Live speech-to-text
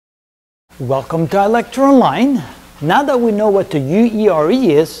Welcome to iLecture Online. Now that we know what the UERE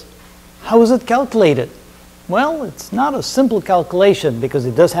is, how is it calculated? Well, it's not a simple calculation because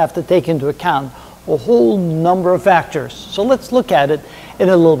it does have to take into account a whole number of factors. So let's look at it in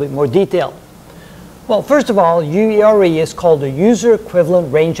a little bit more detail. Well, first of all, UERE is called the user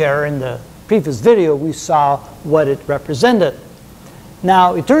equivalent range error. In the previous video, we saw what it represented.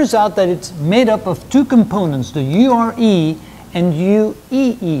 Now, it turns out that it's made up of two components, the URE and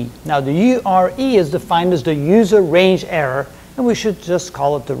UEE. Now, the URE is defined as the user range error, and we should just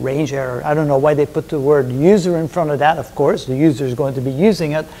call it the range error. I don't know why they put the word user in front of that. Of course, the user is going to be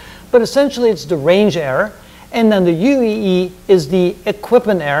using it, but essentially it's the range error. And then the UEE is the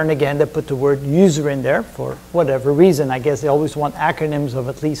equipment error, and again, they put the word user in there for whatever reason. I guess they always want acronyms of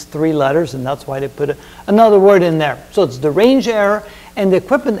at least 3 letters, and that's why they put another word in there. So it's the range error and the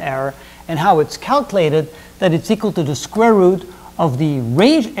equipment error, and how it's calculated, that it's equal to the square root of the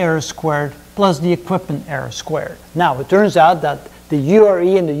range error squared plus the equipment error squared. Now, it turns out that the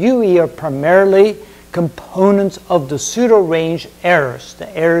URE and the UE are primarily components of the pseudo-range errors, the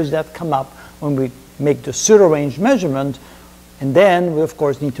errors that come up when we make the pseudo-range measurement, and then we of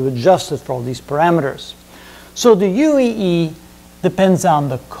course need to adjust it for all these parameters. So the UEE depends on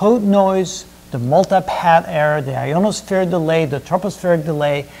the code noise, the multipath error, the ionospheric delay, the tropospheric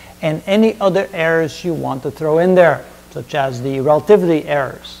delay, and any other errors you want to throw in there, such as the relativity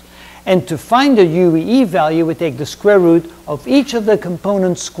errors. And to find the UEE value, we take the square root of each of the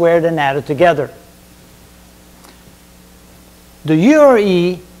components squared and added together. The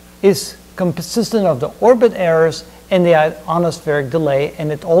URE is consistent of the orbit errors and the ionospheric delay,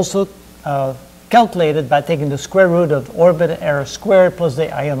 and it also calculated by taking the square root of the orbit error squared plus the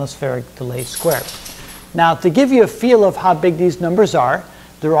ionospheric delay squared. Now, to give you a feel of how big these numbers are,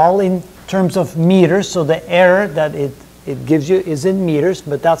 they're all in terms of meters, so the error that it gives you is in meters,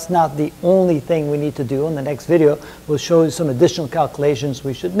 but that's not the only thing we need to do. In the next video, we'll show you some additional calculations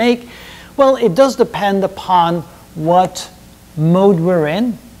we should make. Well, it does depend upon what mode we're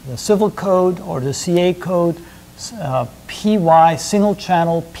in, the civil code or the CA code, PY single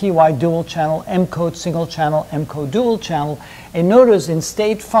channel, PY dual channel, M code single channel, M code dual channel. And notice in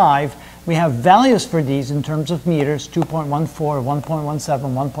state 5, we have values for these in terms of meters, 2.14,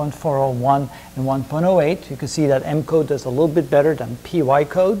 1.17, 1.401, and 1.08. You can see that M code does a little bit better than PY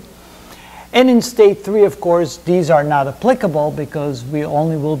code. And in state 3, of course, these are not applicable because we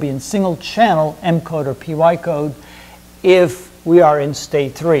only will be in single channel M code or PY code if we are in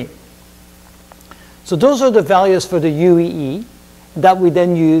state 3. So those are the values for the UEE that we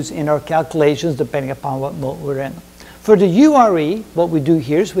then use in our calculations depending upon what mode we're in. For the URE, what we do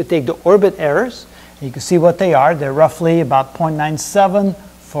here is we take the orbit errors, and you can see what they are. They're roughly about 0.97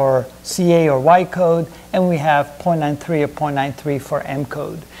 for CA or Y code, and we have 0.93 or 0.93 for M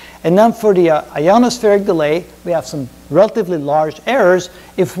code. And then for the ionospheric delay, we have some relatively large errors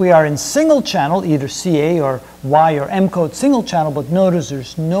if we are in single channel, either CA or Y or M code single channel, but notice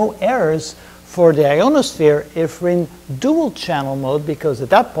there's no errors for the ionosphere if we're in dual channel mode, because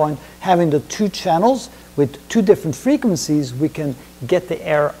at that point, having the two channels with two different frequencies, we can get the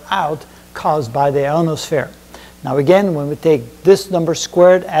error out caused by the ionosphere. Now again, when we take this number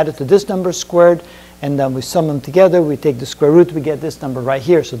squared, add it to this number squared, and then we sum them together, we take the square root, we get this number right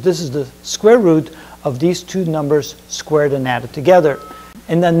here. So this is the square root of these two numbers squared and added together.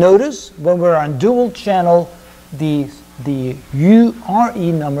 And then notice, when we're on dual channel, the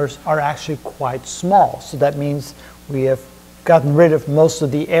URE numbers are actually quite small. So that means we have gotten rid of most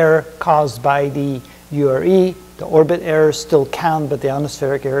of the error caused by the URE. The orbit errors still count, but the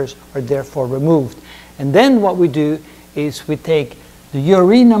ionospheric errors are therefore removed. And then what we do is we take the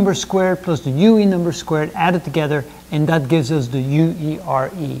URE number squared plus the UE number squared, add it together, and that gives us the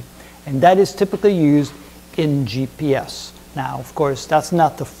UERE. And that is typically used in GPS. Now, of course, that's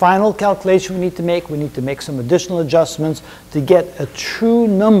not the final calculation we need to make. We need to make some additional adjustments to get a true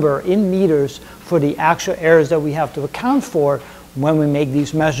number in meters for the actual errors that we have to account for when we make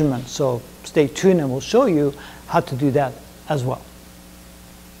these measurements. So stay tuned and we'll show you how to do that as well.